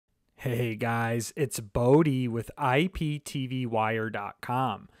Hey guys, it's Bodie with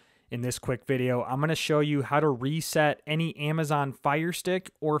IPTVWire.com. In this quick video, I'm going to show you how to reset any Amazon Firestick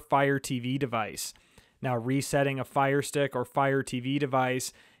or Fire TV device. Now, resetting a Firestick or Fire TV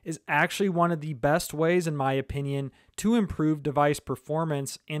device is actually one of the best ways, in my opinion, to improve device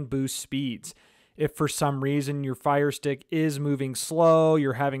performance and boost speeds. If for some reason your Firestick is moving slow,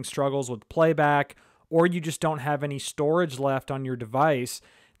 you're having struggles with playback, or you just don't have any storage left on your device,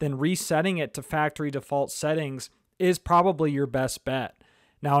 then resetting it to factory default settings is probably your best bet.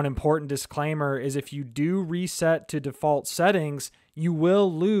 Now, an important disclaimer is if you do reset to default settings, you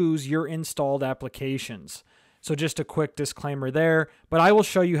will lose your installed applications. So just a quick disclaimer there, but I will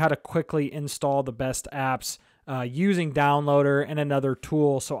show you how to quickly install the best apps using Downloader and another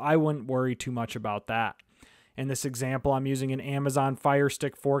tool, so I wouldn't worry too much about that. In this example, I'm using an Amazon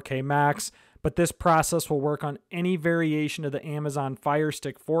Firestick 4K Max, but this process will work on any variation of the Amazon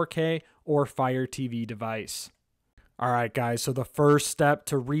Firestick 4K or Fire TV device. All right, guys, so the first step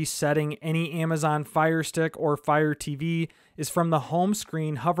to resetting any Amazon Firestick or Fire TV is from the home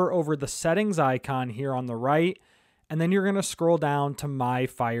screen, hover over the settings icon here on the right, and then you're going to scroll down to My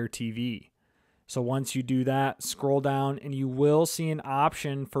Fire TV. So once you do that, scroll down and you will see an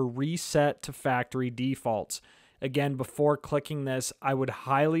option for reset to factory defaults. Again, before clicking this, I would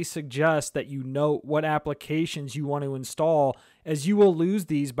highly suggest that you note what applications you want to install, as you will lose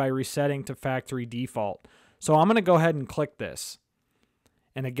these by resetting to factory default. So I'm going to go ahead and click this.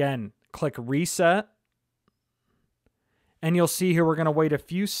 And again, click reset. And you'll see here we're going to wait a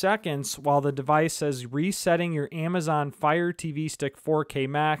few seconds while the device says resetting your Amazon Fire TV Stick 4K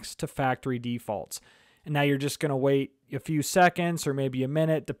Max to factory defaults. And now you're just going to wait a few seconds or maybe a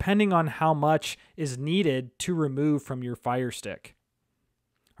minute, depending on how much is needed to remove from your Fire Stick.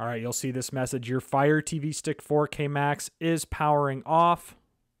 All right, you'll see this message, your Fire TV Stick 4K Max is powering off,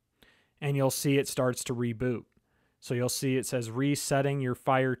 and you'll see it starts to reboot. So you'll see it says resetting your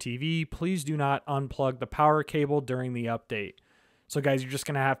Fire TV. Please do not unplug the power cable during the update. So guys, you're just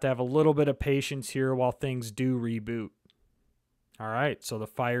going to have a little bit of patience here while things do reboot. All right, so the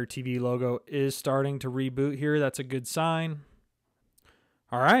Fire TV logo is starting to reboot here. That's a good sign.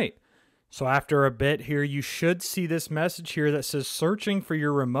 All right, so after a bit here, you should see this message here that says searching for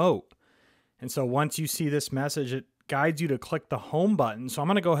your remote. And so once you see this message, it guides you to click the home button. So I'm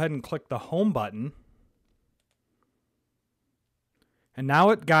going to go ahead and click the home button. And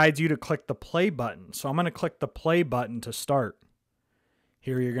now it guides you to click the play button. So I'm going to click the play button to start.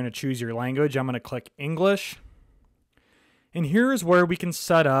 Here you're going to choose your language. I'm going to click English. And here is where we can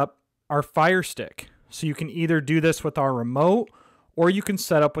set up our Fire Stick. So you can either do this with our remote or you can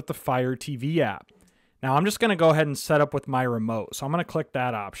set up with the Fire TV app. Now I'm just going to go ahead and set up with my remote. So I'm going to click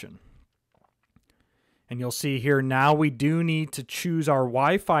that option. And you'll see here now we do need to choose our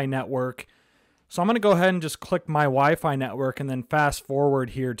Wi-Fi network. So I'm going to go ahead and just click my Wi-Fi network and then fast forward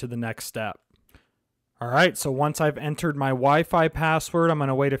here to the next step. All right, so once I've entered my Wi-Fi password, I'm going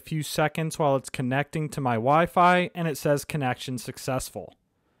to wait a few seconds while it's connecting to my Wi-Fi, and it says connection successful.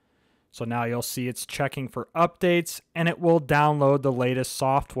 So now you'll see it's checking for updates, and it will download the latest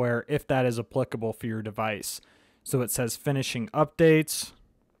software if that is applicable for your device. So it says finishing updates.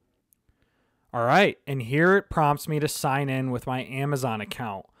 All right, and here it prompts me to sign in with my Amazon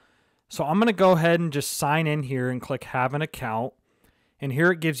account. So I'm going to go ahead and just sign in here and click have an account. And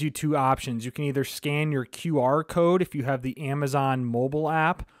here it gives you two options. You can either scan your QR code if you have the Amazon mobile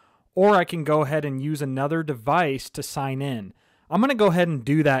app, or I can go ahead and use another device to sign in. I'm going to go ahead and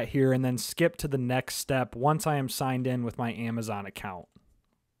do that here and then skip to the next step once I am signed in with my Amazon account.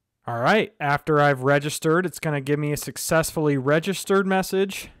 All right, after I've registered, it's going to give me a successfully registered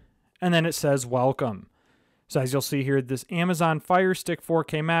message, and then it says welcome. So as you'll see here, this Amazon Fire Stick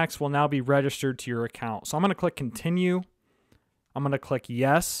 4K Max will now be registered to your account. So I'm going to click continue. I'm going to click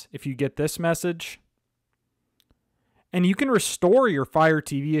yes if you get this message. And you can restore your Fire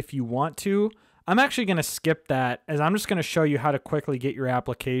TV if you want to. I'm actually going to skip that, as I'm just going to show you how to quickly get your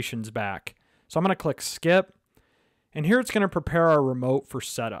applications back. So I'm going to click skip. And here it's going to prepare our remote for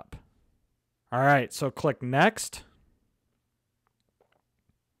setup. All right, so click next.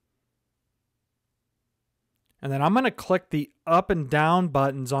 And then I'm going to click the up and down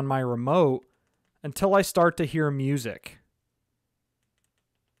buttons on my remote until I start to hear music.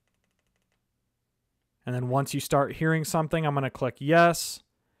 And then once you start hearing something, I'm going to click yes.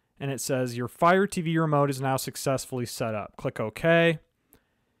 And it says your Fire TV remote is now successfully set up. Click OK.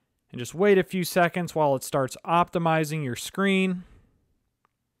 And just wait a few seconds while it starts optimizing your screen.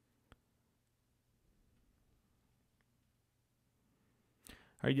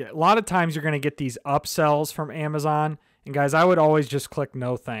 A lot of times you're going to get these upsells from Amazon, And guys, I would always just click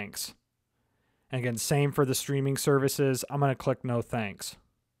no thanks. And again, same for the streaming services. I'm going to click no thanks.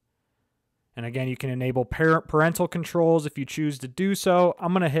 And again, you can enable parental controls if you choose to do so.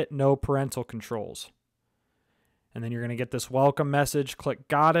 I'm going to hit no parental controls. And then you're going to get this welcome message. Click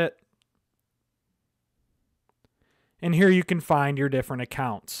got it. And here you can find your different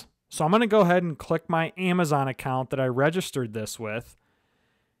accounts. So I'm going to go ahead and click my Amazon account that I registered this with.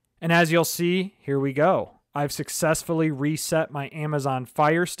 And as you'll see, here we go. I've successfully reset my Amazon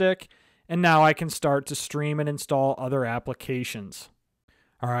Firestick, and now I can start to stream and install other applications.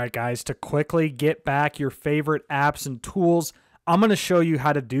 All right, guys, to quickly get back your favorite apps and tools, I'm going to show you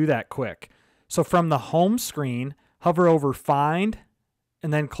how to do that quick. So from the home screen, hover over Find,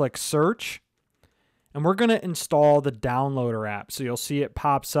 and then click Search. And we're going to install the Downloader app. So you'll see it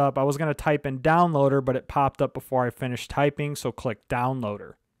pops up. I was going to type in Downloader, but it popped up before I finished typing, so click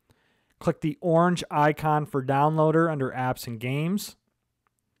Downloader. Click the orange icon for Downloader under Apps and Games.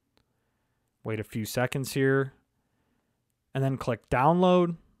 Wait a few seconds here. And then click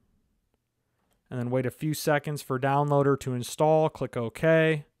Download. And then wait a few seconds for Downloader to install. Click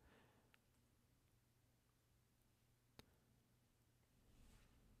OK.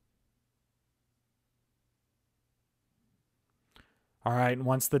 All right, and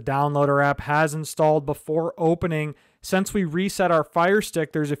once the Downloader app has installed, before opening, since we reset our Fire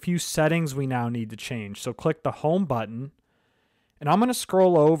Stick, there's a few settings we now need to change. So click the Home button, and I'm going to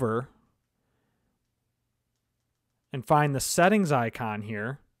scroll over and find the settings icon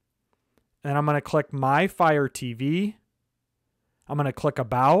here. And I'm going to click My Fire TV. I'm going to click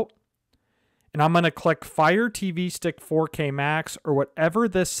About. And I'm going to click Fire TV Stick 4K Max or whatever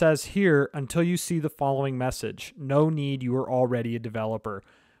this says here until you see the following message. No need, you are already a developer.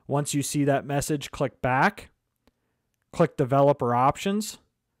 Once you see that message, click back. Click Developer Options.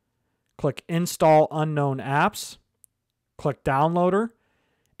 Click Install Unknown Apps. Click Downloader.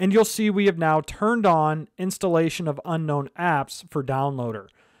 And you'll see we have now turned on installation of unknown apps for Downloader.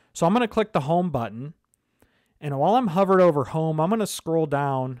 So I'm going to click the Home button. And while I'm hovered over Home, I'm going to scroll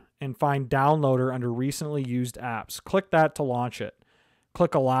down and find Downloader under Recently Used Apps. Click that to launch it.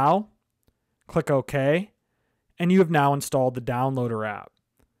 Click Allow. Click OK. And you have now installed the Downloader app.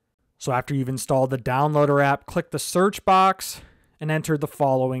 So after you've installed the Downloader app, click the search box and enter the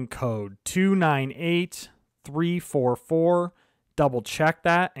following code, 298344. Double check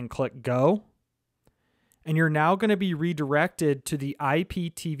that and click Go. And you're now going to be redirected to the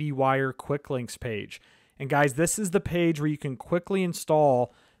IPTV Wire Quick Links page. And guys, this is the page where you can quickly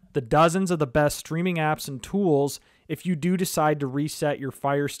install the dozens of the best streaming apps and tools if you do decide to reset your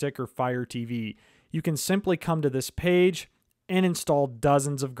Fire Stick or Fire TV. You can simply come to this page and install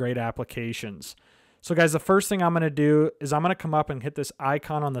dozens of great applications. So guys, the first thing I'm going to do is I'm going to come up and hit this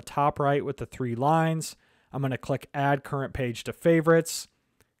icon on the top right with the 3 lines. I'm going to click Add Current Page to Favorites,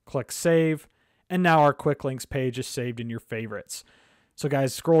 click Save, and now our Quick Links page is saved in your favorites. So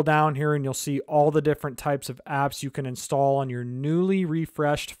guys, scroll down here and you'll see all the different types of apps you can install on your newly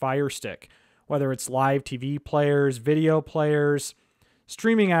refreshed Fire Stick, whether it's live TV players, video players,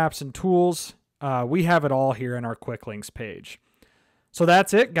 streaming apps and tools. We have it all here in our Quick Links page. So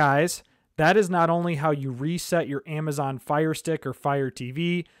that's it, guys. That is not only how you reset your Amazon Fire Stick or Fire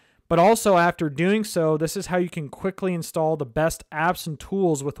TV, but also after doing so, this is how you can quickly install the best apps and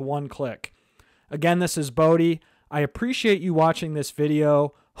tools with one click. Again, this is Bodie. I appreciate you watching this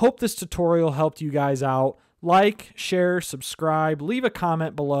video. Hope this tutorial helped you guys out. Like, share, subscribe, leave a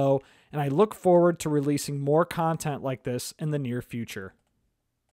comment below, and I look forward to releasing more content like this in the near future.